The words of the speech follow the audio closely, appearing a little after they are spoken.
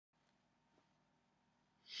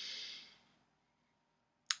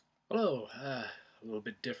Hello, a little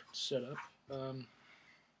bit different setup. Um,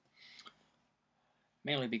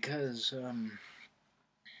 Mainly because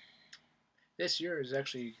this year is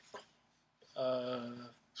actually uh,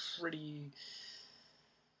 pretty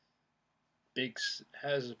big,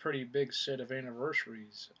 has a pretty big set of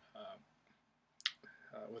anniversaries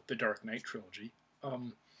with the Dark Knight Trilogy.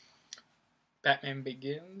 Um, Batman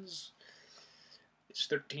Begins is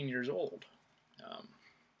 13 years old. Um,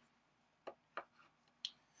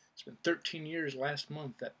 it's been 13 years last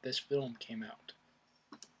month that this film came out.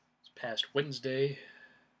 This past Wednesday,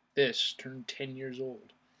 this turned 10 years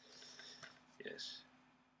old. Yes.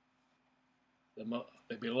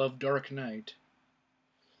 The beloved Dark Knight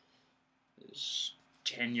is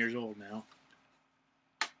 10 years old now.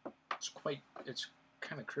 It's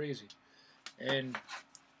kind of crazy. And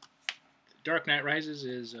Dark Knight Rises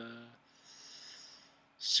is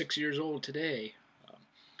 6 years old today.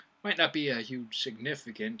 Might not be a huge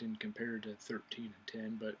significant in compared to 13 and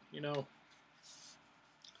 10, but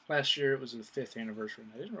last year it was the 5th anniversary,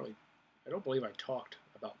 and I don't believe I talked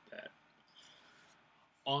about that.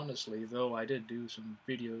 Honestly, though, I did do some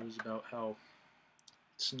videos about how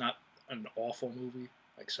it's not an awful movie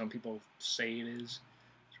like some people say it is.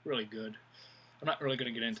 It's really good. I'm not really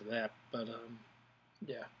going to get into that, but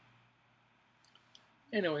yeah.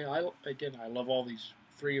 Anyway, I love all these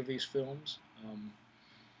three of these films.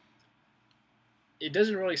 It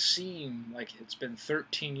doesn't really seem like it's been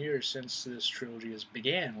 13 years since this trilogy has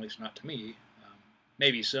began, at least not to me.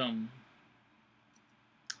 Maybe some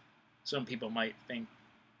people might think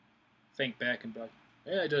back and be like,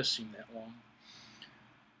 yeah, it does seem that long.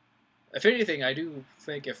 If anything, I do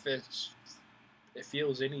think if it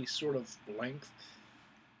feels any sort of length,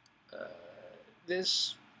 uh,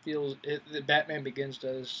 this the Batman Begins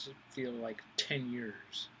does feel like 10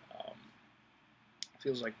 years.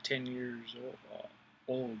 Feels like 10 years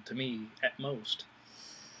old to me at most.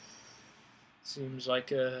 Seems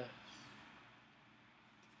like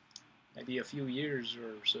maybe a few years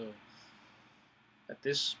or so that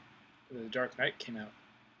the Dark Knight came out.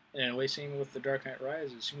 And in a way, same with the Dark Knight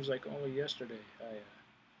Rises, it seems like only yesterday I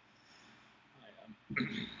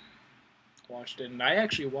watched it, and I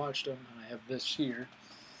actually watched them. And I have this here,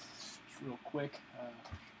 just real quick.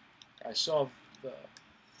 I saw the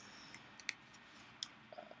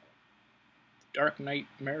Dark Knight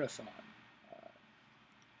Marathon, uh,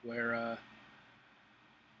 where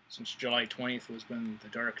since July 20th was when the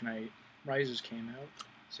Dark Knight Rises came out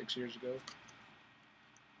 6 years ago.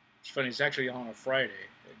 It's funny, it's actually on a Friday,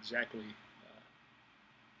 exactly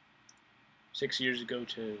 6 years ago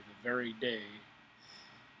to the very day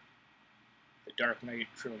the Dark Knight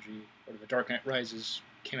Trilogy, or the Dark Knight Rises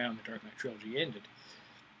came out and the Dark Knight Trilogy ended.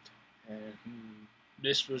 And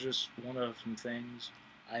this was just one of some things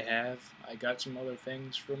I got some other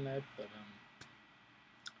things from that, but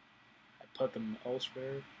I put them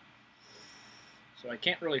elsewhere. So I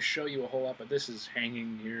can't really show you a whole lot, but this is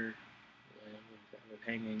hanging here,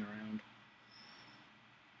 hanging around.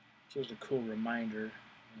 So it's a cool reminder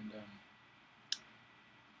and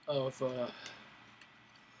of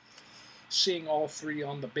seeing all three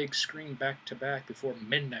on the big screen back to back before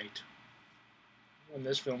midnight when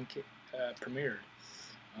this film premiered.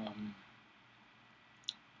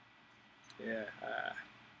 Yeah,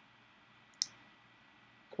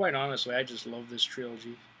 quite honestly, I just love this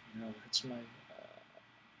trilogy. It's my.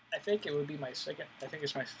 I think it would be my second. I think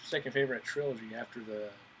it's my second favorite trilogy after the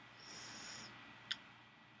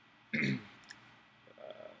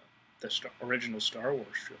original Star Wars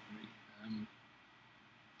trilogy.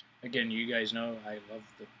 Again, you guys know I love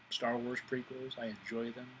the Star Wars prequels. I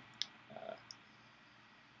enjoy them. Uh,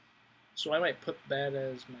 so I might put that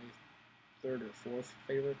as my third or fourth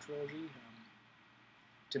favorite trilogy.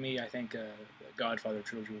 To me, I think the Godfather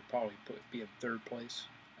trilogy would probably be in third place.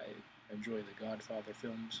 I enjoy the Godfather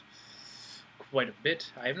films quite a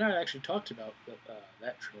bit. I have not actually talked about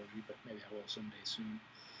that trilogy, but maybe I will someday soon.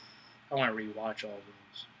 I want to rewatch all of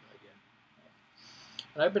those again.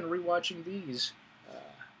 And I've been rewatching these.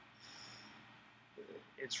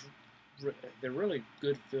 It's they're really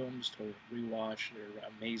good films to rewatch. They're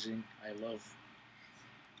amazing. I love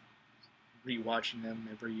rewatching them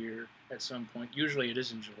every year at some point. Usually it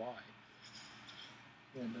is in July.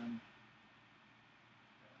 And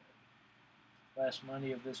last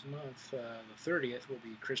Monday of this month, the 30th, will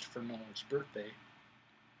be Christopher Nolan's birthday.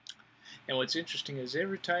 And what's interesting is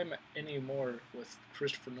every time anymore with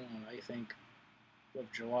Christopher Nolan, I think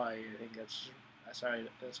of July. I think that's a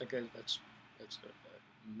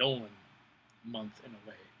Nolan month in a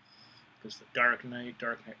way, because the Dark Knight,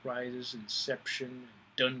 Dark Knight Rises, Inception, and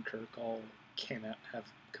Dunkirk all have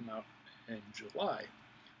come out in July.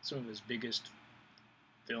 some of his biggest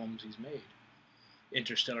films he's made.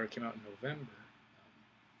 Interstellar came out in November,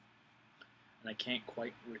 and I can't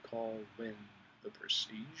quite recall when The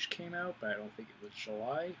Prestige came out, but I don't think it was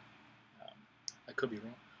July. Um, I could be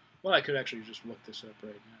wrong. Well, I could actually just look this up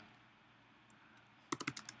right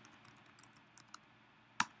now.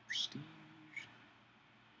 Prestige.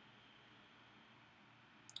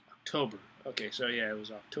 October. Okay, so yeah, it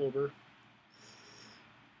was October.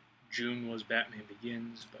 June was Batman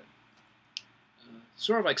Begins, but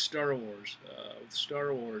sort of like Star Wars. With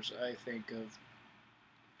Star Wars, I think of,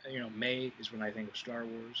 May is when I think of Star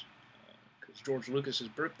Wars, because George Lucas's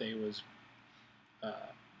birthday was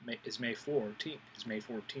May 14th. Is May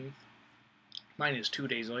 14th. Mine is 2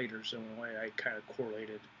 days later, so in a way I kind of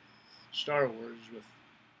correlated Star Wars with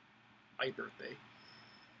my birthday.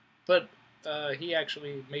 But he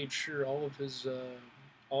actually made sure all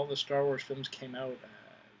the Star Wars films came out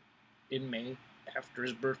in May after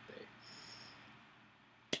his birthday.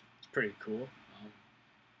 It's pretty cool.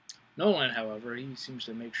 Nolan, however, he seems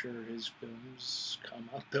to make sure his films come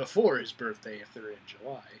out before his birthday if they're in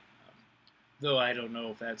July. Though I don't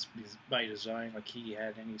know if that's by design, like he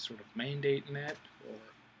had any sort of mandate in that, or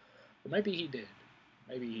maybe he did.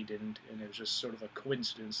 Maybe he didn't, and it was just sort of a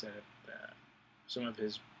coincidence that some of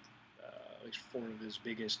his, at least 4 of his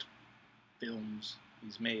biggest films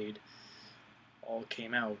he's made, all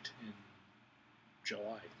came out in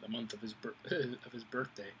July, the month of his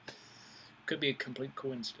birthday. Could be a complete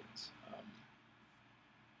coincidence.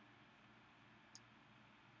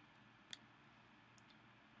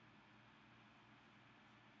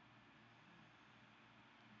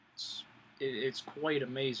 It's quite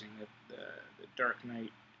amazing that the Dark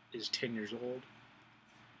Knight is 10 years old.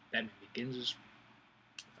 Batman Begins is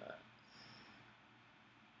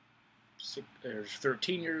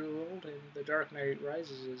 13 years old, and The Dark Knight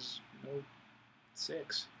Rises is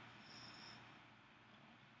 6.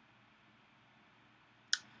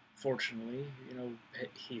 Fortunately,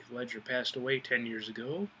 Heath Ledger passed away 10 years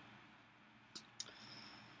ago,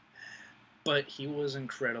 but he was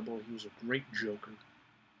incredible. He was a great Joker.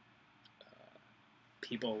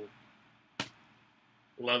 People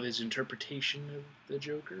love his interpretation of the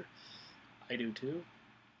Joker. I do too.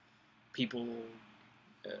 People,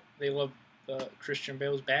 they love Christian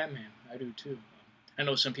Bale's Batman. I do too. I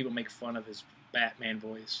know some people make fun of his Batman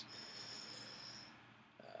voice.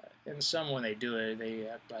 And some, when they do it, they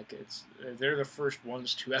act like they're the first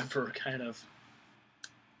ones to ever kind of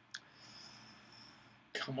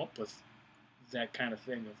come up with that kind of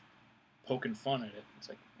thing of poking fun at it. It's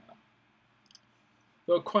like,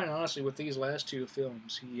 though quite honestly, with these last 2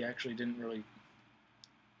 films, he actually didn't really,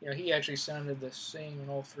 he actually sounded the same in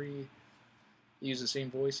all 3. He used the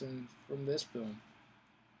same voice from this film,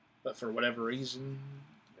 but for whatever reason,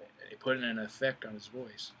 they put in an effect on his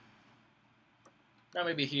voice. Now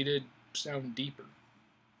maybe he did sound deeper.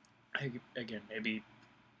 Again, maybe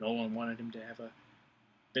Nolan wanted him to have a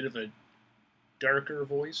bit of a darker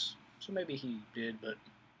voice, so maybe he did, but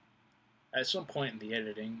at some point in the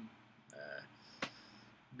editing,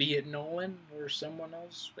 be it Nolan or someone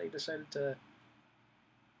else, they decided to,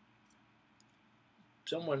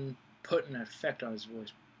 someone put an effect on his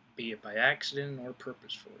voice, be it by accident or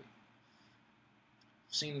purposefully.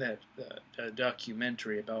 I've seen that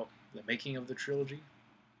documentary about the making of the trilogy,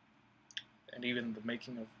 and even the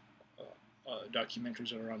making of documentaries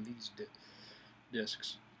that are on these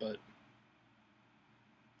discs, but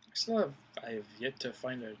I have yet to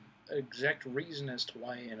find an exact reason as to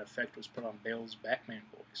why an effect was put on Bale's Batman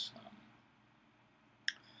voice.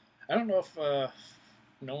 I don't know if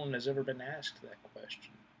Nolan has ever been asked that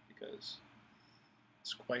question, because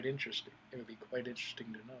it's quite interesting. It would be quite interesting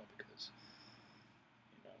to know, because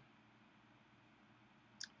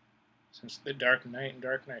since The Dark Knight and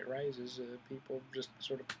Dark Knight Rises, people just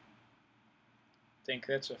sort of think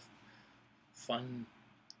that's a fun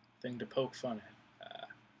thing to poke fun at.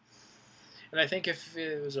 And I think if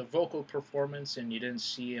it was a vocal performance and you didn't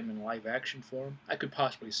see him in live action form, I could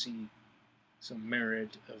possibly see some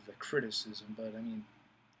merit of the criticism, but I mean,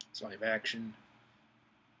 it's live action.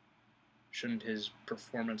 Shouldn't his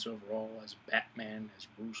performance overall as Batman, as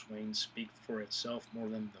Bruce Wayne, speak for itself more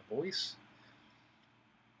than the voice?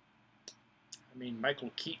 I mean,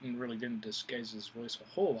 Michael Keaton really didn't disguise his voice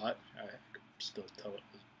a whole lot. I could still tell it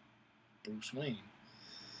was Bruce Wayne.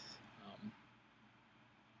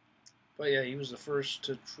 But yeah, he was the first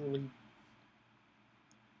to truly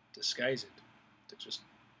disguise it, to just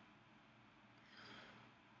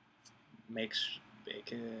make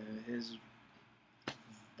his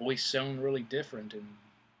voice sound really different and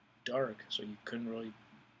dark, so you couldn't really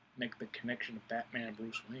make the connection of Batman and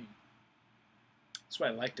Bruce Wayne. That's what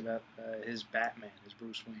I liked about his Batman, his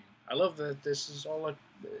Bruce Wayne. I love that this is all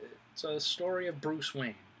it's a story of Bruce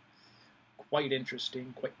Wayne. Quite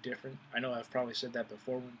interesting, quite different. I know I've probably said that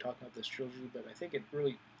before when talking about this trilogy, but I think it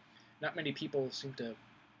really, not many people seem to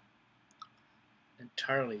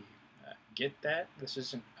entirely get that. This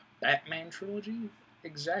isn't a Batman trilogy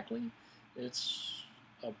exactly. It's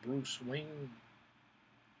a Bruce Wayne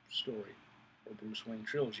story, or Bruce Wayne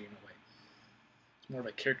trilogy in a way. It's more of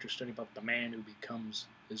a character study about the man who becomes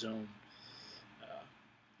his own,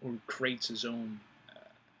 or creates his own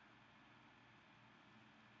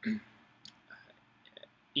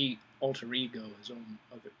alter ego, his own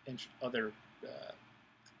other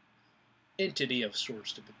entity of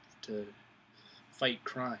sorts to fight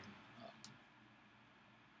crime.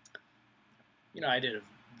 I did a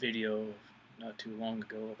video not too long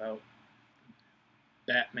ago about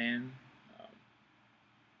Batman.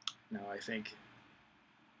 Now I think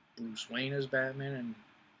Bruce Wayne is Batman and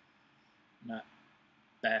not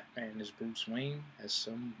Batman is Bruce Wayne, as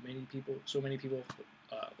so many people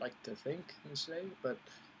like to think and say. But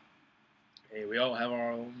hey, we all have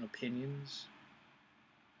our own opinions.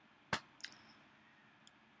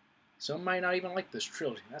 Some might not even like this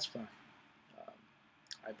trilogy. That's fine.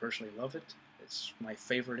 I personally love it. It's my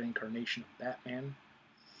favorite incarnation of Batman.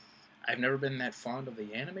 I've never been that fond of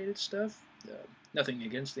the animated stuff. Nothing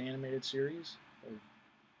against the animated series or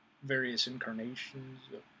various incarnations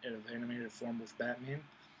of animated form with Batman.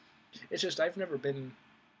 It's just I've never been,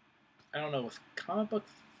 I don't know, with comic book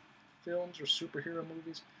films or superhero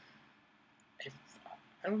movies,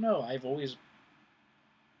 I don't know, I've always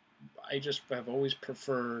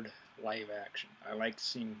preferred live action. I like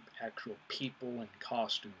seeing actual people in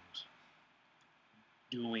costumes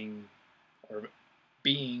doing or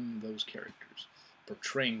being those characters,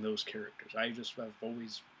 portraying those characters. I've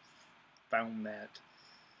always found that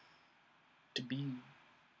to be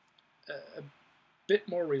a bit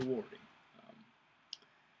more rewarding.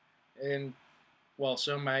 And while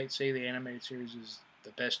some might say the animated series is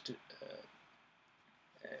the best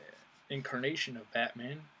incarnation of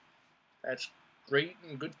Batman, that's great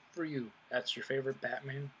and good for you. That's your favorite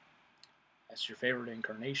Batman. That's your favorite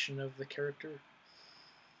incarnation of the character.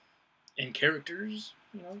 And characters,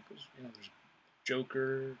 because there's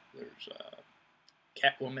Joker, there's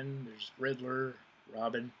Catwoman, there's Riddler,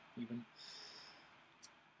 Robin, even,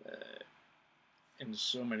 and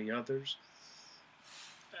so many others.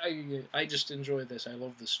 I just enjoy this. I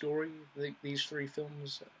love the story these three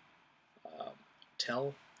films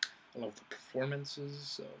tell. I love the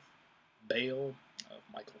performances of Bale, of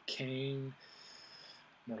Michael Caine,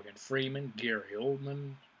 Morgan Freeman, Gary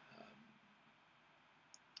Oldman,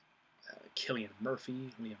 Cillian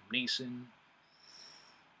Murphy, Liam Neeson,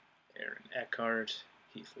 Aaron Eckhart,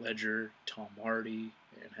 Heath Ledger, Tom Hardy,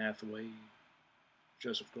 Anne Hathaway,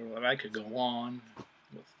 Joseph Gordon. I could go on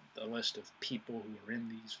with the list of people who are in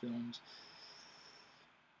these films,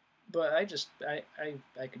 but I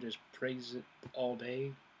could just praise it all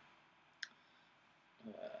day.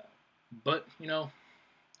 But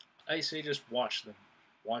I say just watch them.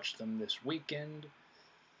 Watch them this weekend.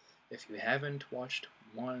 If you haven't watched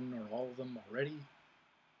one or all of them already,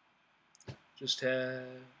 just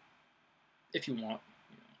if you want,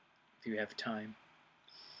 if you have time.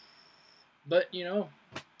 But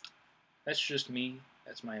that's just me.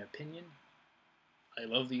 That's my opinion. I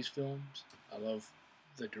love these films. I love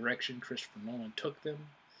the direction Christopher Nolan took them,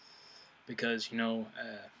 because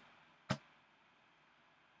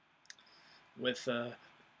with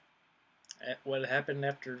what happened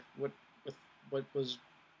after what was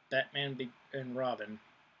Batman and Robin,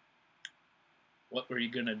 what were you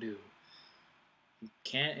gonna do? You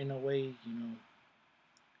can't, in a way,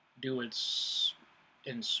 do it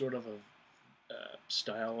in sort of a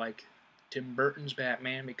style like Tim Burton's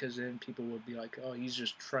Batman, because then people would be like, oh, he's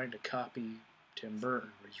just trying to copy Tim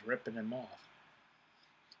Burton, or he's ripping him off.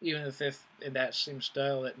 Even if in that same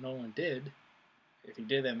style that Nolan did, if he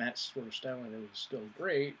did in that sort of style and it was still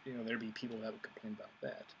great, there'd be people that would complain about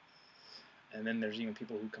that. And then there's even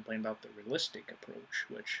people who complain about the realistic approach,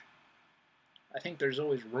 which I think there's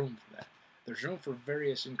always room for that. There's room for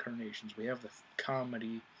various incarnations. We have the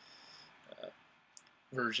comedy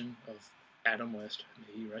version of Adam West,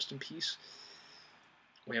 may he rest in peace.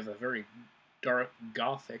 We have a very dark,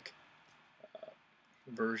 gothic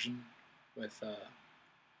version with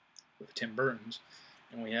Tim Burton's,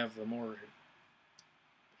 and we have the more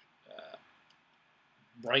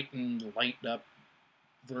brightened, lighted up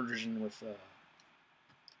version with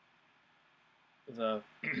the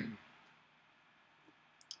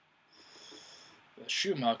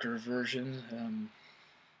Schumacher version.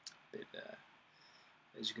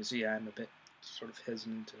 As you can see, I'm a bit sort of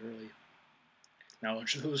hesitant to really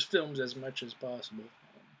acknowledge those films as much as possible.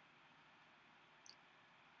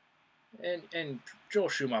 And Joel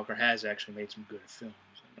Schumacher has actually made some good films.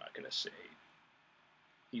 I'm not gonna say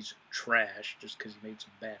he's trash just because he made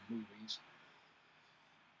some bad movies.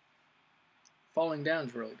 Falling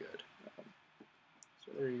Down's really good.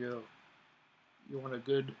 So there you go. You want a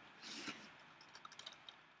good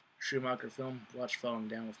Schumacher film? Watch Falling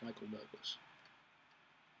Down with Michael Douglas.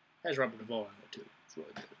 Has Robert Duvall in it too. It's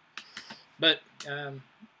really good. But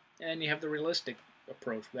and you have the realistic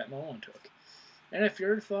approach that Nolan took. And if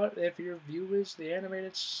your view is the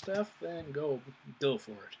animated stuff, then go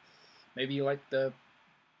for it. Maybe you like the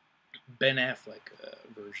Ben Affleck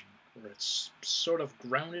version, where it's sort of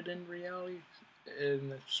grounded in reality,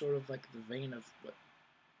 in sort of like the vein of what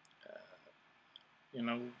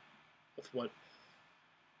of what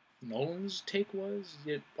Nolan's take was,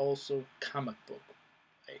 yet also comic book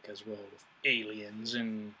like as well, with aliens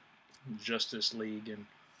and Justice League and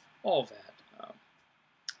all that.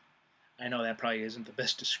 I know that probably isn't the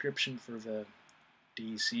best description for the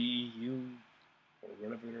DCU or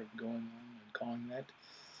whatever they're going on and calling that,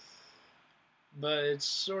 but it's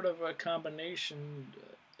sort of a combination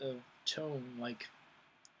of tone, like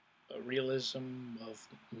a realism of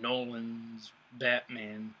Nolan's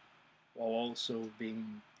Batman, while also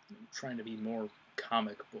trying to be more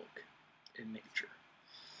comic book in nature.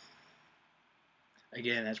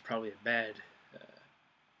 Again, that's probably a bad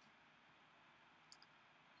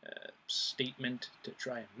statement to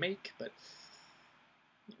try and make, but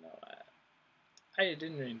I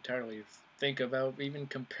didn't entirely think about even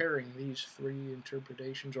comparing these three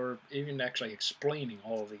interpretations, or even actually explaining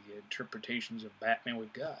all the interpretations of Batman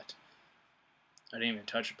we've got. I didn't even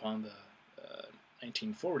touch upon the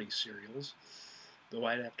 1940s serials, though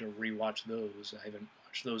I'd have to rewatch those. I haven't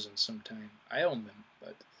watched those in some time. I own them,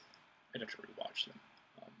 but I'd have to rewatch them.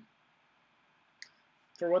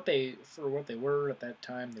 For what they were at that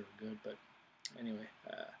time, they were good. But anyway,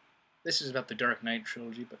 this is about the Dark Knight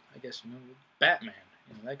Trilogy. But I guess Batman,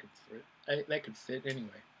 that could fit. That could fit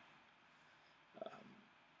anyway.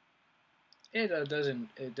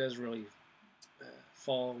 It does really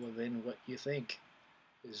fall within what you think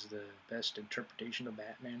is the best interpretation of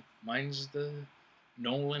Batman. Mine's the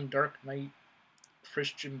Nolan Dark Knight,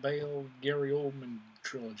 Christian Bale, Gary Oldman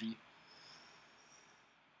trilogy.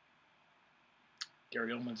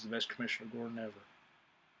 Gary Oldman's the best Commissioner Gordon ever.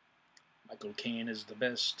 Michael Caine is the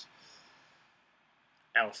best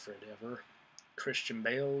Alfred ever. Christian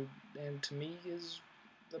Bale, and to me, is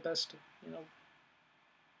the best,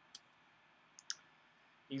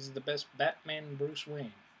 he's the best Batman Bruce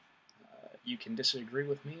Wayne. You can disagree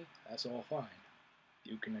with me, that's all fine.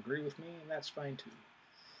 You can agree with me, and that's fine too.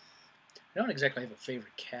 I don't exactly have a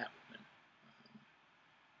favorite Catwoman.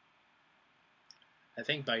 I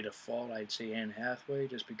think by default I'd say Anne Hathaway,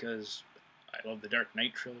 just because I love the Dark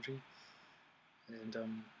Knight trilogy. And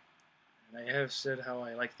I have said how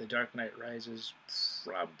I like the Dark Knight Rises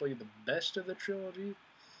probably the best of the trilogy.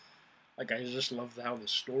 Like, I just love how the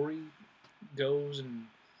story goes and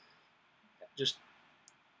just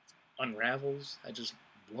unravels. I just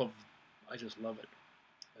love it.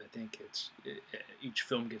 I think each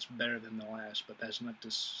film gets better than the last, but that's not to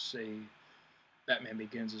say Batman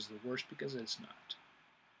Begins is the worst, because it's not.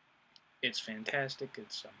 It's fantastic.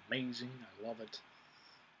 It's amazing. I love it.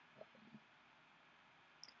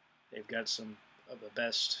 They've got some of the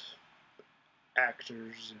best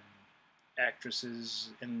actors and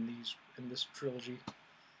actresses in this trilogy.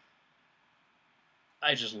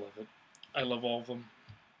 I just love it. I love all of them,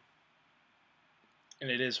 and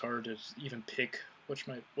it is hard to even pick what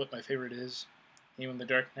my favorite is. Even the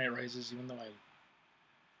Dark Knight Rises, even though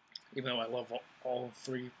I love all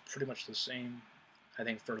three pretty much the same, I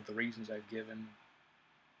think for the reasons I've given,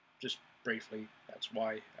 just briefly, that's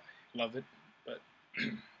why I love it. But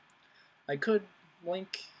I could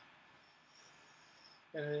link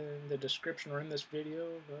in the description or in this video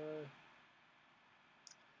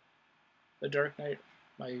the Dark Knight,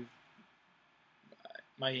 my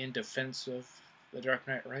in defense of the Dark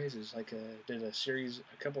Knight Rises. Like, did a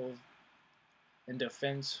couple of in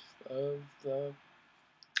defense of the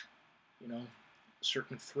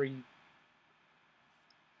certain three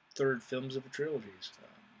third films of the trilogies.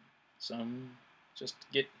 Some just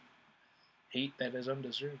get hate that is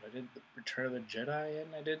undeserved. I did Return of the Jedi,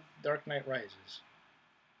 and I did Dark Knight Rises.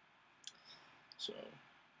 So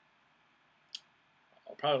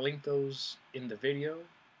I'll probably link those in the video,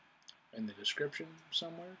 in the description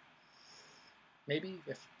somewhere. Maybe,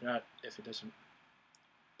 if not, if it doesn't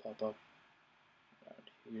pop up around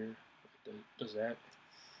here, if it does that,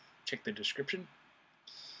 check the description.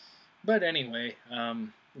 But anyway,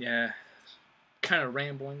 yeah, kind of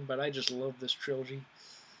rambling, but I just love this trilogy.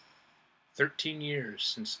 13 years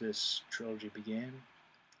since this trilogy began.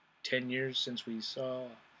 10 years since we saw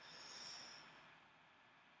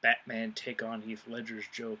Batman take on Heath Ledger's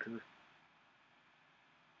Joker.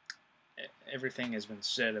 Everything has been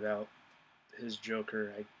said about his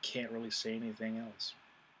Joker. I can't really say anything else.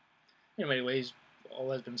 In many ways,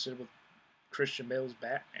 all has been said with Christian Bale's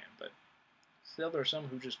Batman, but still there are some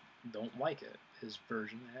who just don't like it, his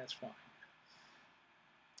version, and that's fine.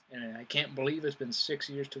 And I can't believe it's been 6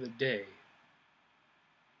 years to the day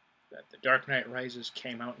that The Dark Knight Rises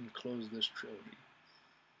came out and closed this trilogy.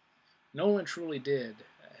 Nolan truly did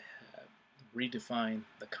redefine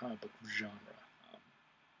the comic book genre.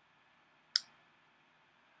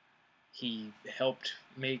 He helped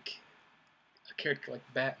make a character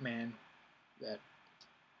like Batman that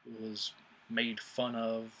was made fun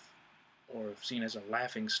of or seen as a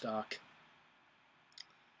laughing stock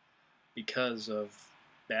because of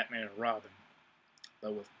Batman and Robin.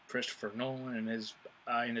 But with Christopher Nolan and his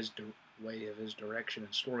eye and his way of his direction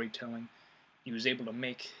and storytelling, he was able to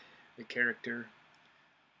make the character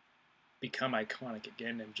become iconic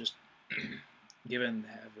again and just given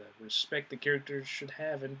have the respect the character should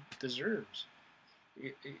have and deserves.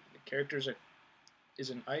 The character is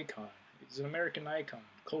an icon. He's an American icon,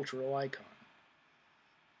 cultural icon.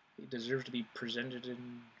 He deserves to be presented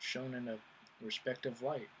and shown in a respective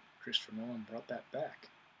light. Christopher Nolan brought that back.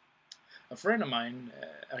 A friend of mine,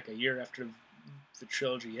 like a year after the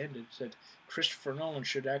trilogy ended, said Christopher Nolan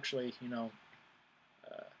should actually,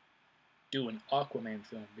 do an Aquaman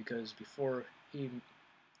film because before he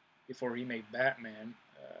made Batman,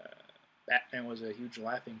 Batman was a huge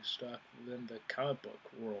laughing stock within the comic book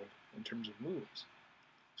world in terms of movies.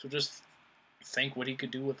 So just think what he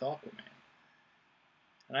could do with Aquaman.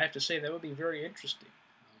 And I have to say that would be very interesting.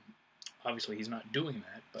 Obviously, he's not doing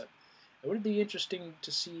that, but it would be interesting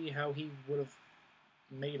to see how he would have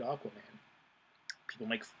made Aquaman. People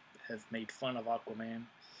have made fun of Aquaman.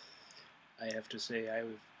 I have to say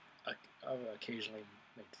I've occasionally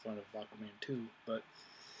made fun of Aquaman too, but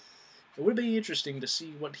it would be interesting to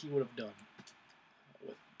see what he would have done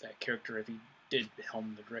with that character if he did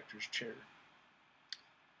helm the director's chair.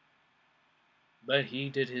 But he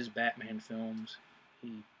did his Batman films.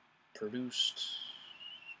 He produced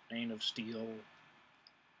Man of Steel.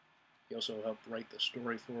 He also helped write the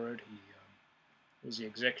story for it. He was the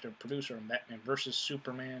executive producer on Batman vs.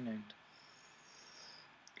 Superman and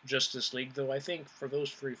Justice League, though I think for those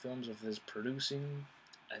three films of his producing,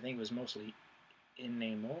 I think it was mostly in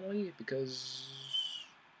name only because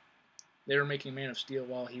they were making Man of Steel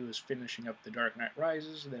while he was finishing up The Dark Knight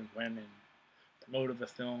Rises, then went and promoted the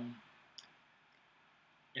film.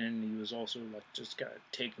 And he was also just kind of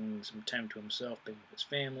taking some time to himself, being with his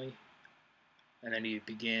family. And then he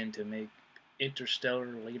began to make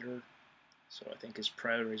Interstellar later. So I think his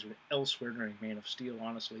priorities were elsewhere during Man of Steel,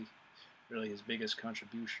 honestly. Really, his biggest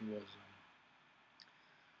contribution was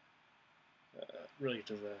really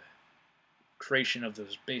to the creation of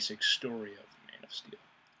this basic story of Man of Steel,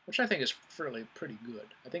 which I think is pretty good.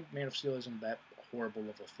 I think Man of Steel isn't that horrible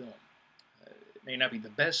of a film. It may not be the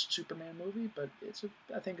best Superman movie, but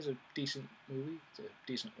I think it's a decent movie. It's a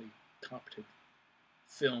decently competent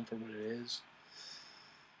film for what it is.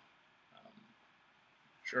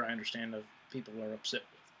 Sure, I understand that people are upset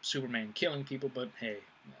with Superman killing people, but hey,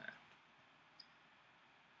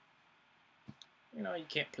 you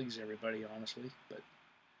can't please everybody, honestly, but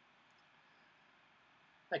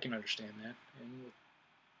I can understand that. And with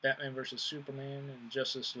Batman vs. Superman and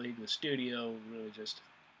Justice League, the studio really just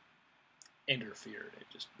interfered. It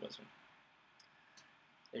just wasn't.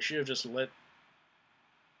 They should have just let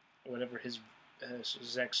whatever his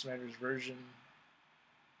Zack Snyder's version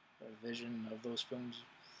or vision of those films,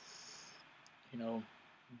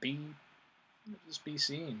 be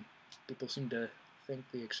seen. People seem to think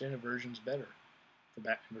the extended version's better for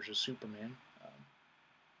Batman vs. Superman.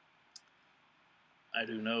 I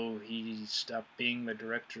do know he stopped being the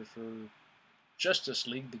director for Justice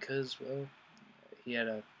League because, well, he had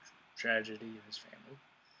a tragedy in his family.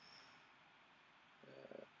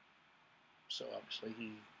 So obviously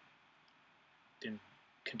he didn't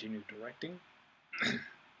continue directing.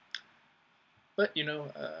 But, I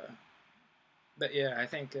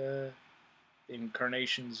think the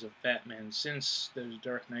incarnations of Batman since the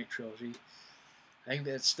Dark Knight Trilogy, I think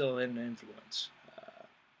that's still an influence.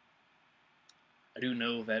 I do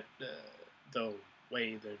know that the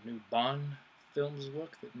way the new Bond films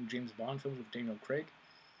look, the new James Bond films with Daniel Craig,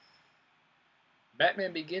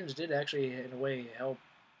 Batman Begins did actually, in a way, help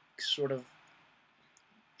sort of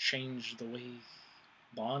change the way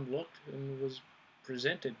Bond looked and was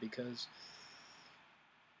presented, because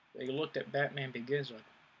they looked at Batman Begins like,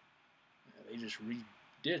 they just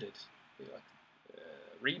redid it. They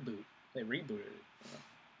reboot. They rebooted it.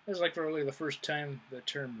 It was like really the first time the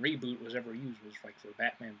term reboot was ever used was like for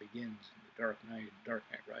Batman Begins and The Dark Knight and Dark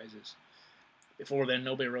Knight Rises. Before then,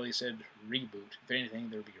 nobody really said reboot. If anything,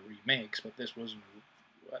 there'd be remakes, but that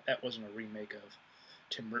wasn't a remake of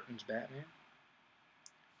Tim Burton's Batman.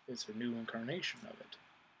 It's a new incarnation of it.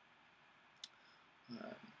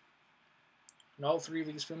 And all three of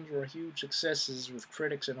these films were huge successes with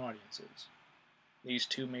critics and audiences. These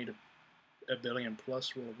two made a billion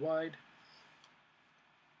plus worldwide.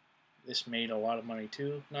 This made a lot of money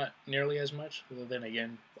too. Not nearly as much, although then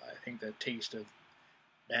again, I think the taste of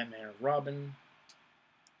Batman and Robin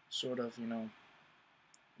sort of,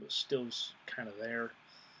 was still kind of there.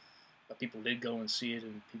 But people did go and see it,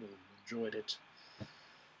 and people enjoyed it.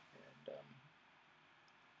 And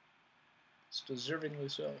it's deservingly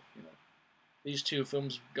so, These two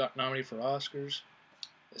films got nominated for Oscars.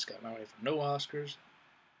 This got nominated for no Oscars.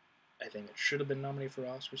 I think it should have been nominated for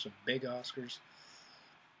Oscars, some big Oscars.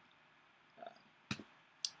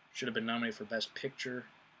 Should have been nominated for Best Picture,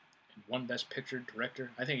 and won Best Picture,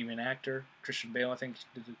 Director. I think even actor, Christian Bale, I think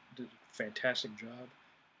did a fantastic job.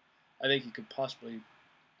 I think he could possibly,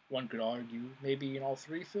 one could argue, maybe in all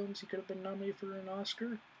three films he could have been nominated for an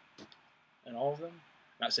Oscar. In all of them.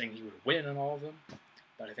 Not saying he would win in all of them,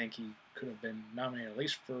 but I think he could have been nominated at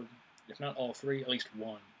least for, if not all three, at least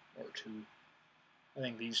one or two. I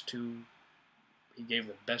think these two, he gave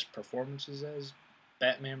the best performances as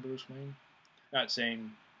Batman Bruce Wayne. Not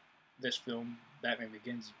saying this film, Batman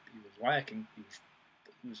Begins, he was lacking. He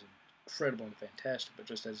was incredible and fantastic, but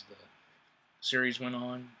just as the series went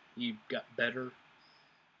on, he got better.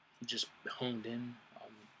 He just honed in on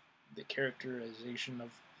the characterization of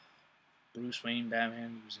Bruce Wayne,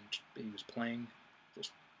 Batman. He was playing,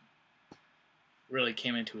 just really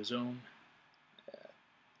came into his own,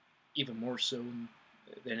 even more so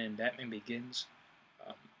than in Batman Begins.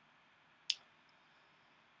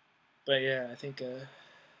 But yeah, I think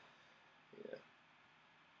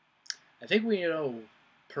we know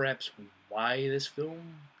perhaps why this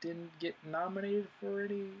film didn't get nominated for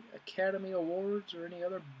any Academy Awards or any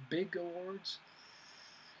other big awards.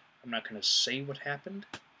 I'm not going to say what happened.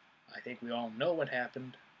 I think we all know what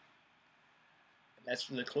happened. And that's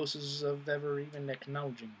the closest of ever even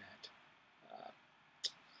acknowledging that,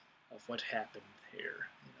 of what happened here.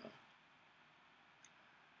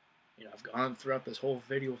 I've gone throughout this whole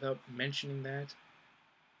video without mentioning that.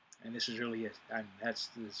 And this is really it. That's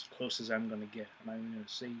as close as I'm going to get. I'm not even going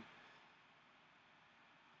to say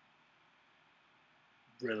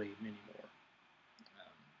really many more.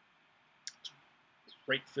 It's a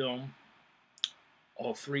great film.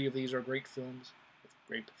 All three of these are great films with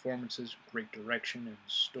great performances, great direction, and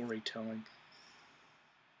storytelling.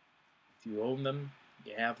 If you own them,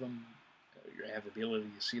 you have them, you have the ability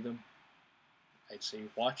to see them, I'd say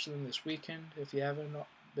watch them this weekend if you haven't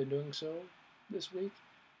been doing so this week.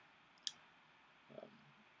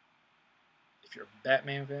 If you're a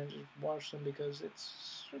Batman fan, just watch them because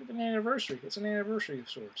it's sort of an anniversary. It's an anniversary of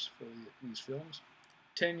sorts for these films.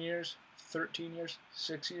 10 years, 13 years,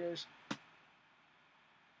 6 years.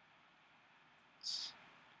 It's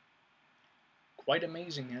quite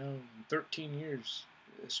amazing how in 13 years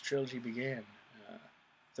this trilogy began.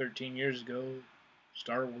 13 years ago,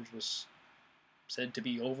 Star Wars was said to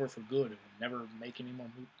be over for good and would never make any more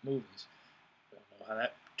movies. Don't know how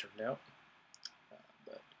that turned out.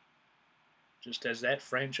 But just as that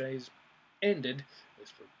franchise ended, at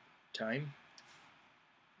least for time,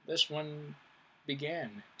 this one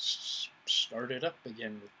began. Started up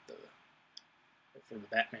again for the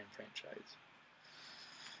Batman franchise.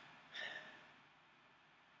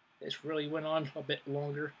 This really went on a bit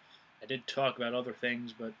longer. I did talk about other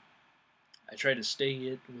things, but I tried to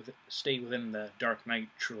stay within the Dark Knight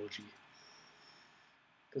Trilogy,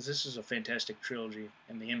 because this is a fantastic trilogy,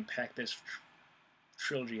 and the impact this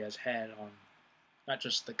trilogy has had on not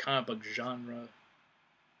just the comic book genre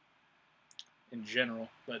in general,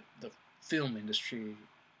 but the film industry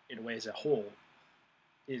in a way as a whole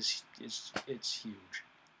it's huge.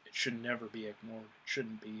 It should never be ignored. It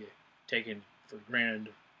shouldn't be taken for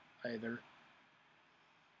granted either.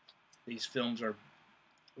 These films are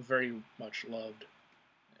very much loved.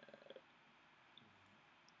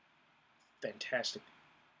 Fantastic.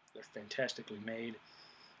 They're fantastically made.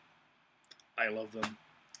 I love them.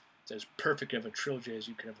 It's as perfect of a trilogy as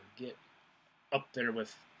you could ever get. Up there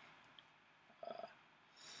with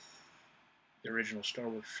the original Star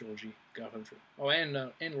Wars trilogy,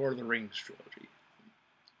 and Lord of the Rings trilogy.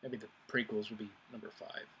 Maybe the prequels would be number 5.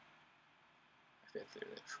 My fifth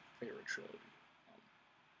favorite trilogy.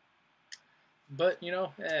 But, you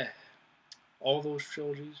know, all those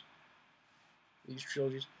trilogies, these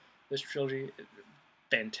trilogies, this trilogy,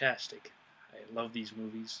 fantastic. I love these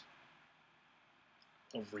movies.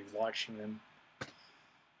 Of rewatching them.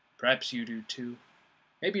 Perhaps you do too.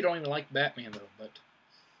 Maybe you don't even like Batman though, but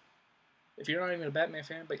if you're not even a Batman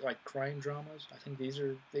fan, but you like crime dramas, I think these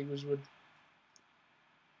would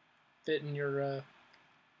fit in your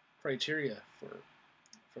criteria for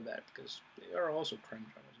that, because they are also crime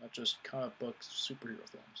dramas, not just comic books, superhero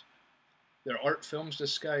films. They're art films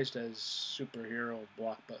disguised as superhero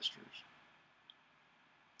blockbusters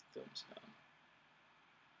films.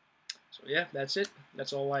 So yeah, that's it.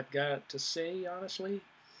 That's all I've got to say, honestly.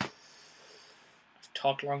 I've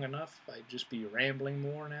talked long enough. I'd just be rambling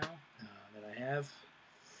more now than I have.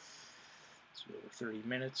 It's over 30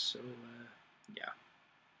 minutes, so yeah.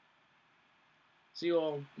 See you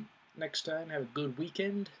all next time. Have a good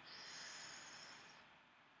weekend.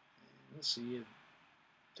 And we'll see you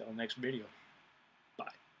until the next video.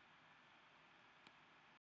 Bye.